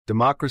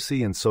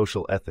Democracy and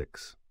Social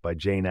Ethics by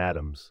Jane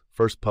Addams,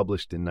 first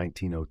published in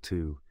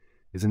 1902,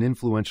 is an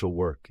influential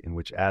work in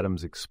which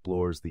Addams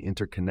explores the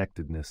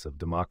interconnectedness of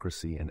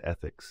democracy and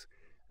ethics,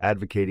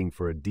 advocating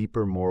for a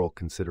deeper moral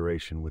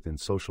consideration within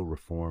social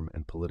reform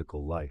and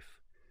political life.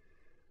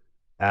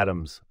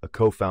 Addams, a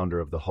co-founder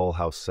of the Hull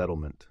House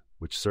settlement,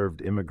 which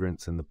served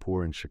immigrants and the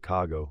poor in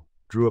Chicago,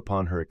 drew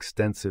upon her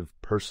extensive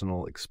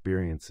personal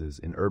experiences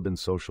in urban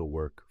social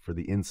work for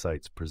the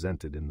insights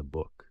presented in the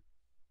book.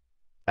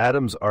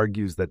 Addams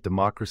argues that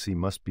democracy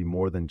must be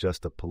more than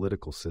just a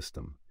political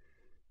system.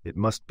 It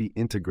must be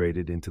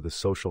integrated into the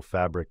social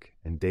fabric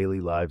and daily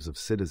lives of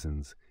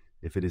citizens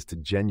if it is to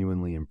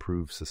genuinely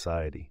improve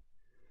society.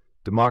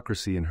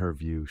 Democracy, in her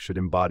view, should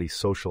embody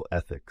social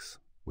ethics,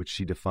 which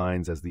she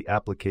defines as the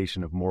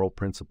application of moral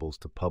principles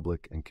to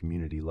public and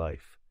community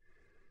life.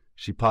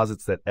 She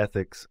posits that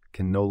ethics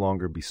can no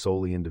longer be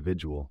solely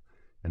individual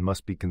and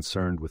must be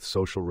concerned with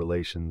social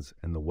relations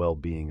and the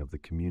well-being of the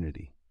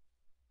community.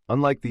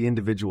 Unlike the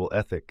individual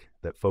ethic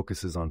that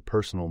focuses on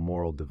personal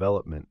moral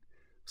development,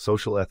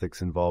 social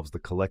ethics involves the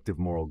collective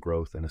moral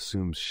growth and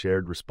assumes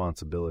shared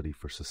responsibility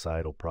for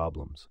societal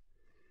problems.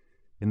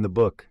 In the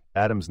book,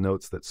 Addams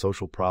notes that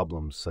social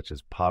problems such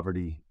as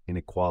poverty,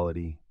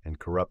 inequality, and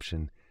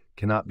corruption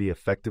cannot be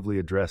effectively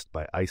addressed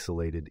by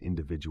isolated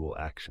individual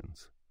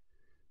actions.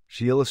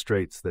 She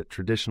illustrates that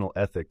traditional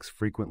ethics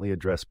frequently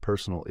address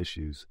personal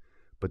issues,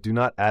 but do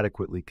not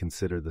adequately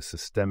consider the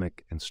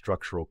systemic and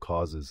structural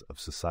causes of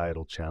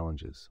societal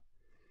challenges.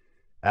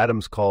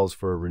 Addams calls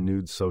for a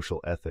renewed social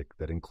ethic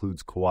that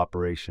includes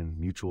cooperation,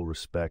 mutual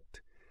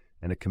respect,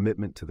 and a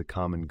commitment to the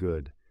common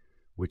good,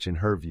 which, in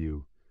her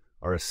view,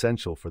 are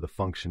essential for the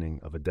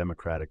functioning of a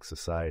democratic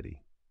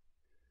society.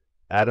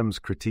 Addams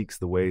critiques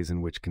the ways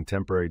in which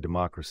contemporary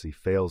democracy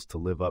fails to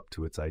live up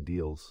to its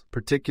ideals,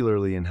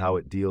 particularly in how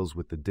it deals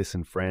with the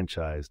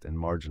disenfranchised and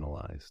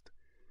marginalized.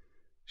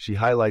 She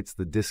highlights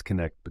the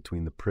disconnect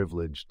between the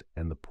privileged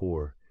and the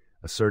poor,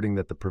 asserting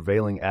that the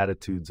prevailing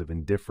attitudes of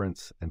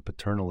indifference and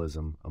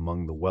paternalism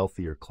among the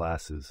wealthier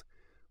classes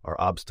are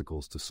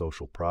obstacles to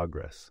social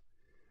progress.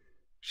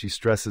 She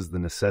stresses the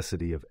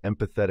necessity of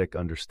empathetic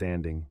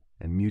understanding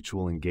and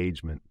mutual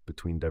engagement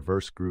between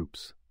diverse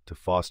groups to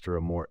foster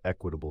a more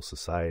equitable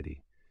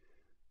society.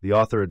 The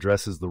author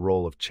addresses the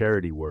role of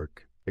charity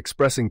work,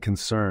 expressing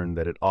concern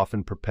that it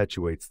often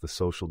perpetuates the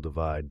social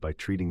divide by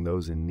treating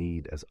those in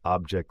need as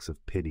objects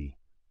of pity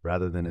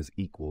rather than as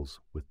equals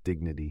with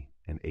dignity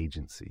and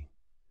agency.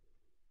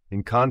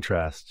 In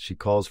contrast, she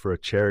calls for a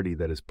charity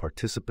that is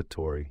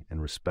participatory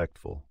and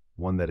respectful,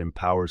 one that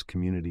empowers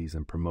communities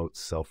and promotes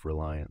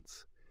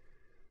self-reliance.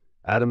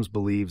 Addams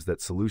believes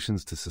that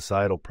solutions to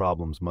societal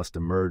problems must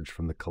emerge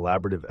from the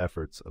collaborative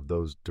efforts of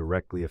those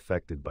directly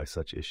affected by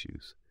such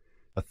issues.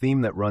 A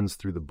theme that runs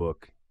through the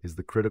book is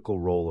the critical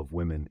role of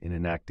women in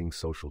enacting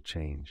social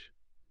change.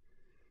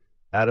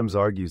 Addams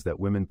argues that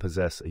women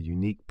possess a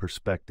unique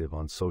perspective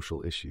on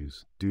social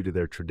issues due to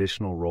their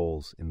traditional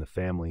roles in the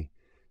family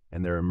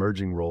and their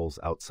emerging roles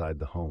outside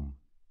the home.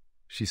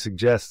 She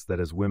suggests that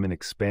as women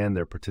expand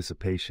their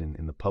participation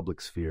in the public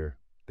sphere,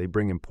 they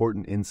bring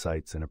important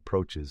insights and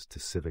approaches to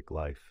civic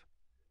life.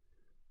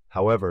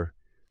 However,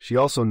 she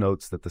also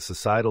notes that the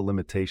societal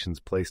limitations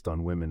placed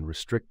on women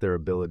restrict their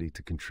ability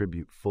to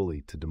contribute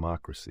fully to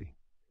democracy.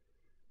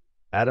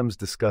 Addams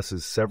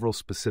discusses several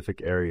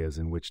specific areas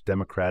in which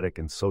democratic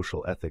and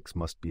social ethics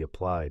must be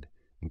applied,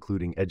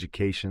 including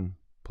education,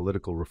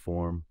 political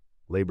reform,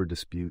 labor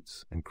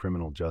disputes, and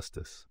criminal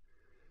justice.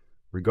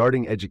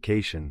 Regarding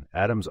education,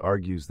 Addams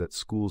argues that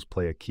schools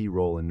play a key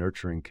role in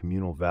nurturing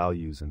communal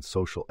values and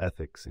social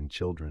ethics in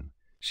children.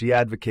 She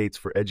advocates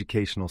for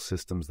educational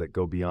systems that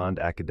go beyond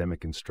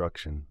academic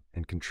instruction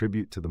and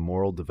contribute to the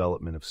moral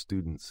development of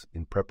students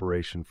in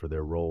preparation for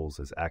their roles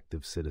as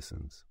active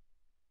citizens.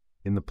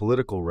 In the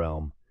political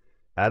realm,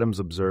 Addams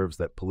observes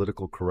that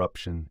political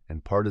corruption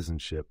and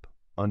partisanship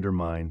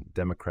undermine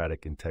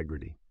democratic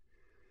integrity.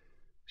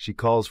 She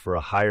calls for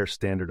a higher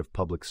standard of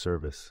public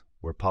service,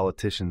 where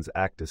politicians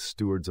act as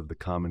stewards of the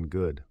common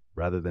good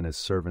rather than as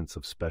servants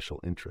of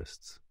special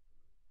interests.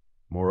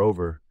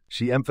 Moreover,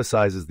 she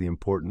emphasizes the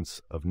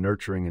importance of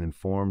nurturing an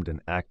informed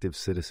and active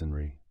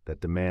citizenry that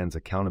demands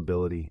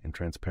accountability and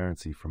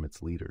transparency from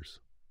its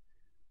leaders.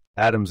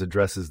 Addams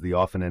addresses the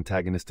often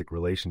antagonistic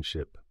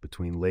relationship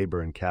between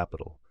labor and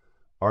capital,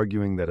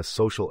 arguing that a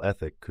social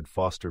ethic could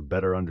foster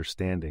better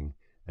understanding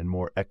and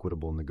more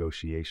equitable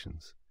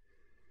negotiations.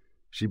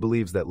 She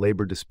believes that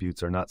labor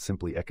disputes are not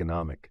simply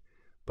economic,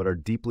 but are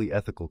deeply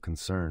ethical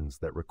concerns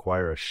that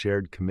require a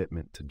shared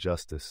commitment to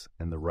justice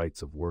and the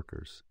rights of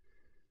workers.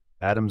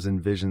 Addams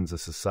envisions a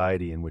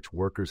society in which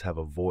workers have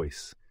a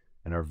voice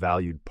and are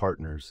valued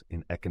partners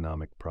in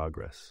economic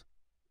progress.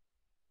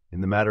 In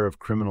the matter of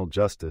criminal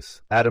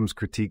justice, Addams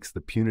critiques the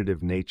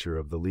punitive nature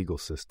of the legal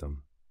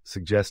system,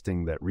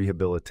 suggesting that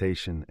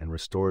rehabilitation and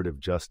restorative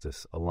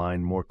justice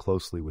align more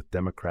closely with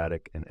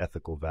democratic and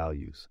ethical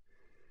values.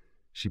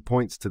 She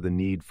points to the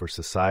need for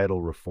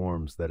societal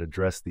reforms that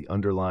address the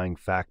underlying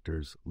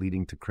factors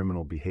leading to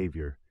criminal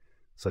behavior,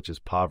 such as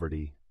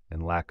poverty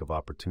and lack of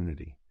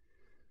opportunity.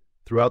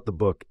 Throughout the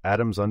book,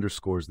 Addams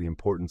underscores the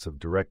importance of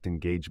direct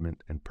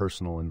engagement and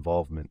personal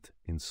involvement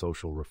in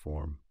social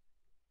reform.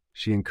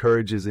 She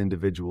encourages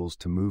individuals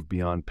to move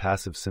beyond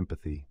passive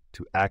sympathy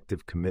to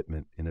active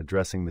commitment in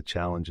addressing the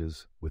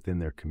challenges within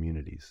their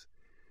communities.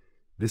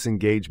 This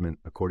engagement,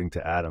 according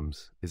to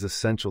Addams, is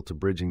essential to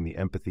bridging the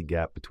empathy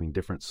gap between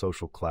different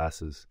social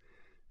classes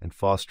and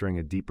fostering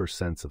a deeper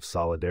sense of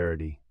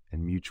solidarity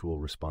and mutual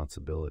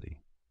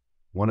responsibility.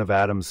 One of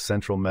Addams'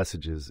 central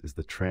messages is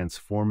the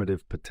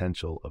transformative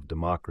potential of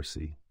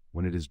democracy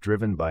when it is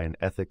driven by an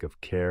ethic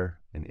of care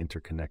and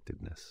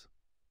interconnectedness.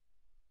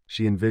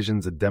 She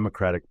envisions a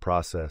democratic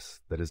process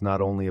that is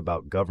not only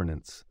about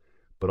governance,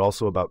 but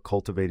also about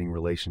cultivating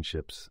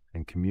relationships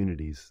and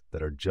communities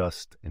that are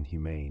just and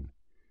humane.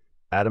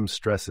 Addams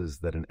stresses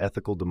that an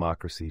ethical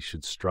democracy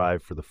should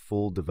strive for the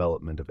full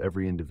development of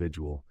every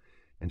individual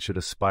and should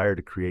aspire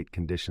to create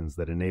conditions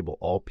that enable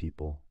all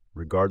people,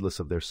 regardless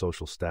of their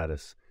social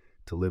status,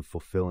 to live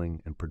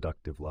fulfilling and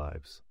productive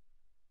lives.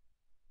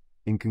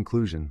 In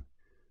conclusion,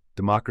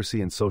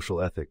 Democracy and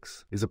Social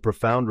Ethics is a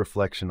profound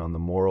reflection on the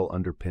moral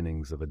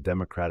underpinnings of a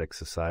democratic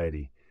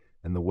society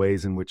and the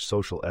ways in which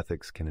social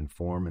ethics can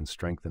inform and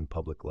strengthen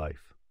public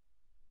life.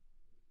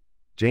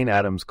 Jane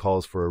Addams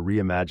calls for a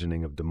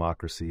reimagining of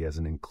democracy as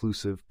an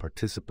inclusive,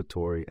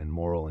 participatory, and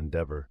moral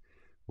endeavor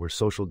where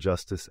social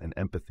justice and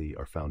empathy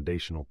are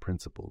foundational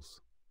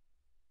principles.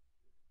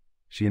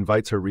 She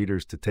invites her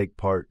readers to take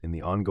part in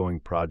the ongoing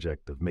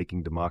project of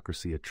making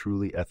democracy a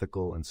truly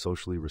ethical and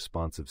socially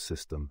responsive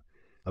system,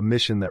 a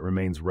mission that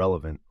remains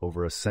relevant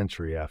over a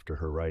century after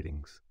her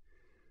writings.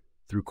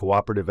 Through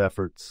cooperative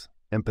efforts,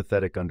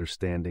 empathetic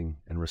understanding,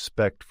 and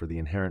respect for the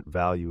inherent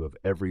value of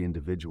every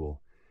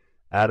individual,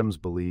 Addams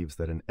believes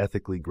that an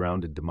ethically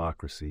grounded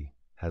democracy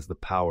has the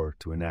power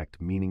to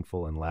enact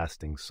meaningful and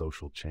lasting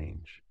social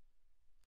change.